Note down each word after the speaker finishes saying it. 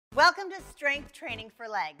Welcome to Strength Training for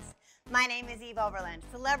Legs. My name is Eve Overland,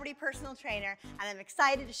 celebrity personal trainer, and I'm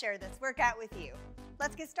excited to share this workout with you.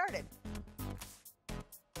 Let's get started.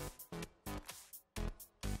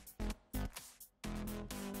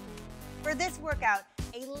 For this workout,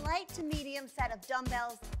 a light to medium set of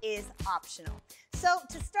dumbbells is optional. So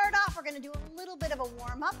to start off, we're going to do a little bit of a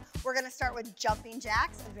warm-up. We're going to start with jumping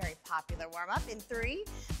jacks, a very popular warm-up in 3,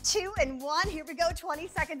 2, and 1. Here we go, 20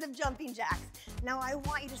 seconds of jumping jacks. Now I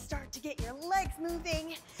want you to start to get your legs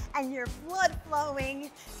moving and your blood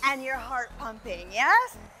flowing and your heart pumping,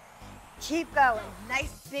 yes? Keep going.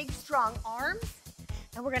 Nice, big, strong arms.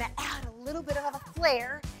 And we're going to add a little bit of a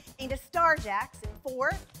flare into star jacks in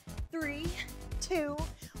 4, 3, 2,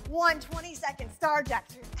 1, 20 seconds, star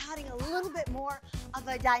jacks. You're adding a little bit more of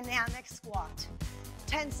a dynamic squat.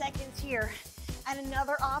 10 seconds here. And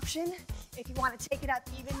another option, if you want to take it up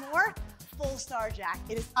even more, full star jack.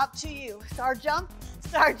 It is up to you. Star jump,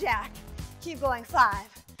 star jack. Keep going. 5,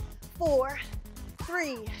 4,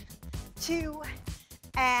 3, 2,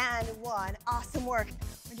 and 1. Awesome work.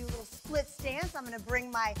 We're gonna do a little split stance. I'm gonna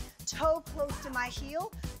bring my toe close to my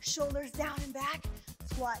heel, shoulders down and back,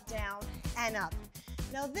 squat down and up.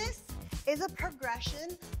 Now this is a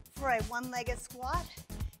progression for a one-legged squat.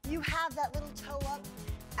 You have that little toe up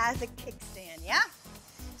as a kickstand, yeah?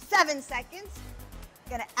 7 seconds.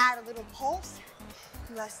 Gonna add a little pulse.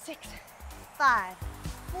 You have 6, 5,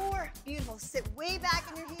 4, beautiful. Sit way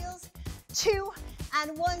back in your heels. 2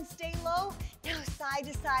 and 1, stay low. Now side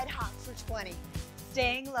to side hops for 20.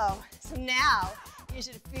 Staying low. So now you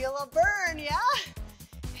should feel a burn, yeah?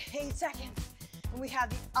 8 seconds. And we have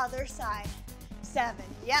the other side. 7,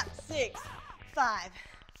 yep, 6, 5,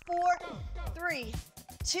 4, 3,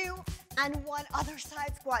 2, and 1. Other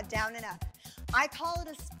side squat, down and up. I call it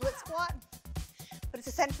a split squat, but it's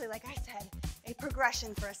essentially, like I said, a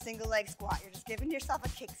progression for a single leg squat. You're just giving yourself a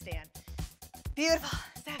kickstand. Beautiful.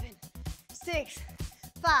 7, 6,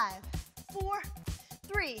 5, 4,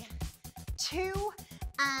 3, 2,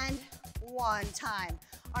 and 1 time.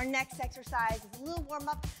 Our next exercise is a little warm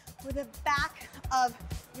up with the back of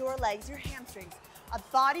your legs, your hamstrings. A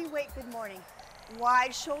body weight good morning.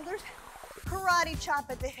 Wide shoulders, karate chop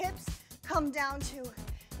at the hips, come down to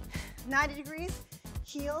 90 degrees,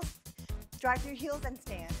 heels, drive through heels and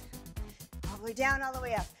stand. All the way down, all the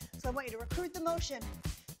way up. So I want you to recruit the motion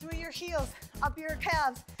through your heels, up your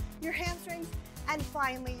calves, your hamstrings, and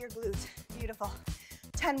finally your glutes. Beautiful.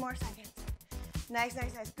 10 more seconds. Nice,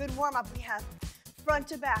 nice, nice. Good warm up. We have front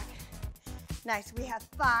to back. Nice. We have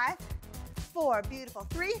 5, 4, beautiful.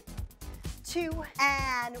 3, 2,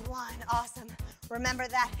 and 1. Awesome. Remember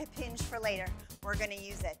that hip hinge for later. We're going to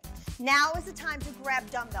use it. Now is the time to grab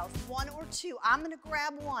dumbbells, 1 or 2. I'm going to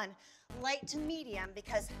grab 1, light to medium,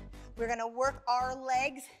 because we're going to work our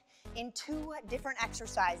legs in 2 different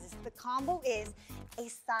exercises. The combo is a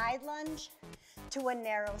side lunge to a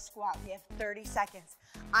narrow squat. We have 30 seconds.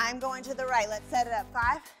 I'm going to the right. Let's set it up.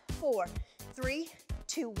 5, 4, 3,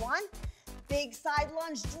 2, 1. Big side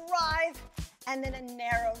lunge, drive, and then a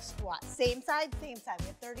narrow squat. Same side, same side. We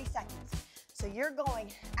have 30 seconds. So you're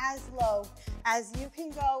going as low as you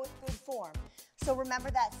can go with good form. So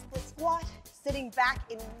remember that split squat, sitting back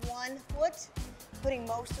in 1 foot, putting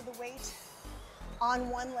most of the weight on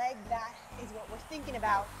one leg. That is what we're thinking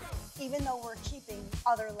about, even though we're keeping the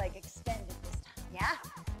other leg extended this time, yeah?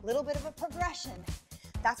 A little bit of a progression.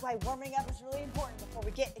 That's why warming up is really important before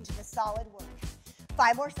we get into the solid work.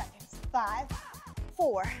 5 more seconds. 5,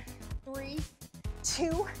 4, 3,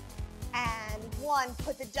 2, and 1.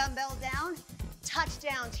 Put the dumbbell down.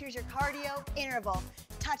 Touchdowns. Here's your cardio interval.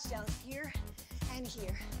 Touchdowns here and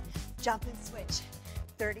here. Jump and switch.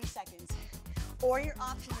 30 seconds. Or your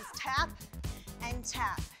option is tap and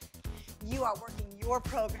tap. You are working your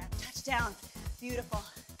program. Touchdown. Beautiful.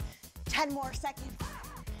 10 more seconds.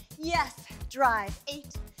 Yes. Drive. 8,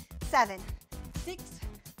 7, 6,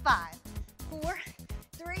 5, 4,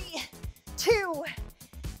 3, 2,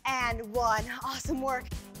 and 1. Awesome work.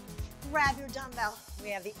 Grab your dumbbell. We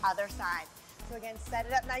have the other side. So again, set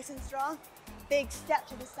it up nice and strong. Big step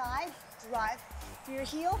to the side. Drive through your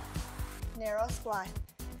heel. Narrow squat.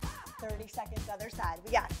 30 seconds, other side.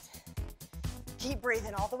 We got it. Keep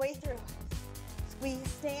breathing all the way through. Squeeze,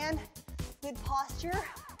 stand. Good posture.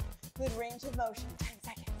 Good range of motion. 10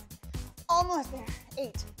 seconds. Almost there.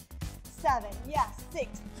 8, 7, yes,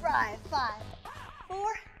 6, drive, 5,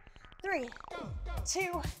 4, 3,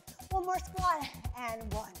 2, 1 more squat,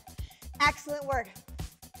 and 1. Excellent work.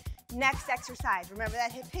 Next exercise, remember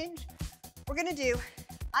that hip hinge? We're gonna do,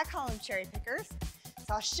 I call them cherry pickers.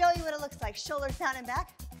 So I'll show you what it looks like. Shoulders down and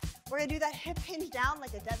back. We're gonna do that hip hinge down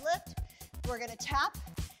like a deadlift. We're gonna tap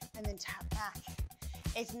and then tap back.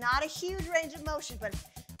 It's not a huge range of motion, but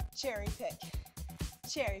cherry pick,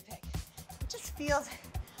 cherry pick. It just feels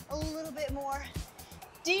a little bit more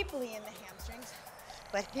deeply in the hamstrings,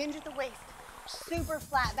 but hinge at the waist. Super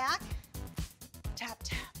flat back, tap,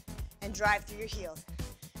 tap, and drive through your heels.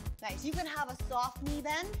 Nice. You can have a soft knee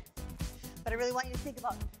bend, but I really want you to think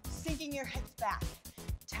about sinking your hips back.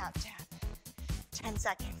 Tap, tap. 10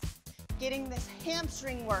 seconds. Getting this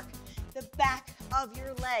hamstring work, the back of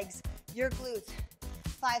your legs, your glutes.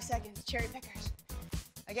 5 seconds, cherry pickers.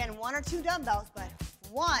 Again, 1 or 2 dumbbells, but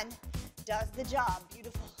 1 does the job.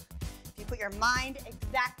 Beautiful. If you put your mind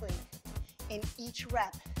exactly in each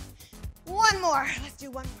rep. 1 more. Let's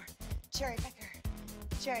do 1 more. Cherry picker,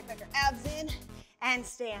 cherry picker. Abs in and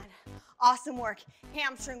stand. Awesome work.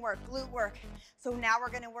 Hamstring work, glute work. So now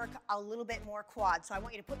we're gonna work a little bit more quad. So I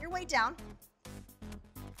want you to put your weight down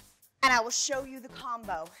and I will show you the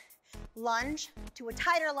combo. Lunge to a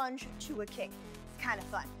tighter lunge to a kick. It's kind of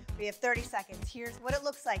fun. We have 30 seconds. Here's what it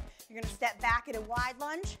looks like. You're gonna step back at a wide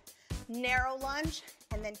lunge, narrow lunge,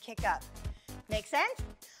 and then kick up. Make sense?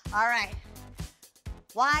 All right.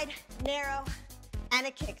 Wide, narrow, and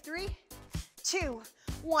a kick. 3, 2,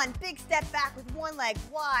 1. Big step back with one leg.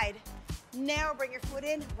 Wide, narrow, bring your foot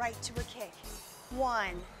in, right to a kick.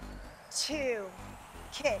 1, 2,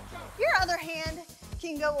 kick. Your other hand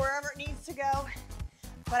can go wherever it needs to go,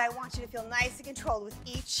 but I want you to feel nice and controlled with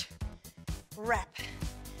each rep.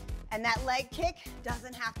 And that leg kick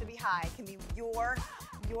doesn't have to be high. It can be your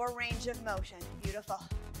range of motion. Beautiful.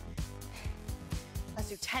 Let's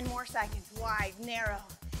do 10 more seconds. Wide, narrow,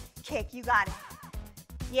 kick. You got it.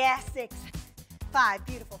 Yeah, 6, 5.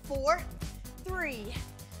 Beautiful. 4, 3,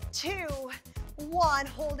 2, 1.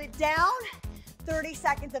 Hold it down. 30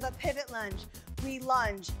 seconds of a pivot lunge. We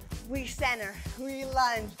lunge, we center, we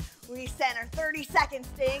lunge, we center. 30 seconds,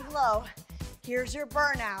 staying low. Here's your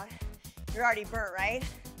burnout. You're already burnt, right?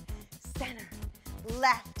 Center,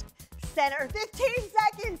 left, center. 15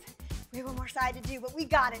 seconds. We have one more side to do, but we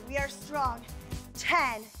got it. We are strong.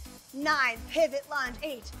 10, 9, pivot lunge.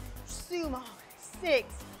 8, sumo. 6,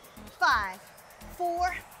 5,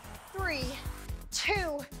 4, 3,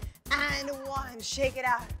 2, and 1. Shake it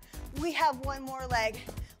out. We have one more leg.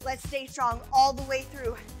 Let's stay strong all the way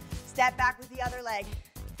through. Step back with the other leg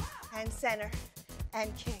and center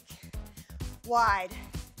and kick. Wide,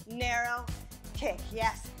 narrow, kick.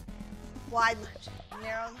 Yes. Wide lunge,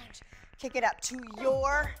 narrow lunge. Kick it up to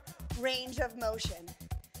your range of motion.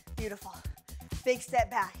 Beautiful. Big step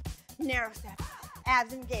back, narrow step.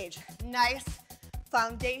 Abs engaged. Nice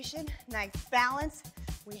foundation, nice balance.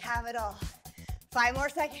 We have it all. 5 more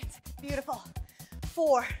seconds. Beautiful.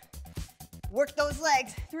 4. Work those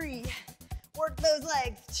legs. 3. Work those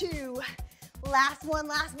legs. 2. Last one,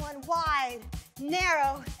 wide,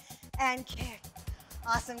 narrow, and kick.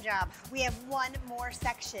 Awesome job. We have one more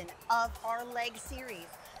section of our leg series.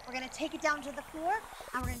 We're gonna take it down to the floor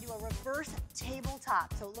and we're gonna do a reverse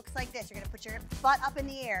tabletop. So it looks like this. You're gonna put your butt up in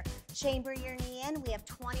the air, chamber your knee in. We have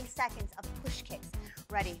 20 seconds of push kicks.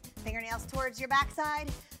 Ready? Fingernails towards your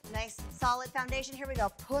backside. Nice solid foundation. Here we go.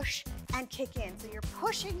 Push and kick in. So you're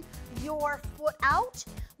pushing your foot out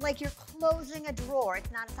like you're closing a drawer.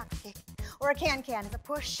 It's not a soccer kick or a can. It's a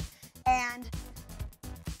push and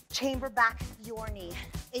chamber back your knee.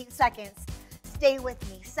 8 seconds. Stay with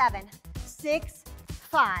me. 7, 6,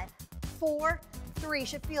 5, 4, 3.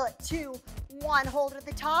 Should feel it. 2, 1. Hold it at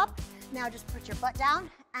the top. Now just put your butt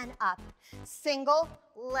down and up. Single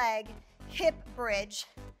leg hip bridge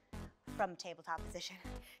from tabletop position.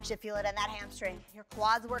 Should feel it in that hamstring. Your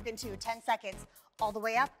quads working too. 10 seconds. All the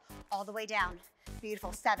way up, all the way down.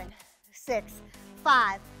 Beautiful. 7, 6,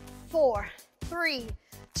 5, 4, 3,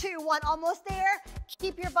 2, 1. Almost there.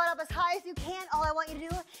 Keep your butt up as high as you can. All I want you to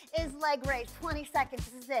do is leg raise. 20 seconds.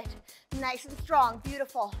 This is it. Nice and strong.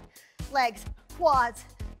 Beautiful. Legs, quads,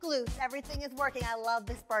 glutes. Everything is working. I love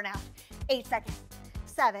this burnout. 8 seconds.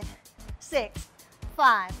 7, 6,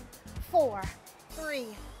 5, 4, 3,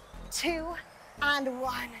 2, and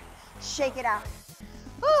 1. Shake it out.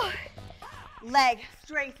 Whew. Leg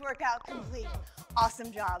strength workout complete.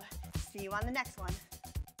 Awesome job. See you on the next one.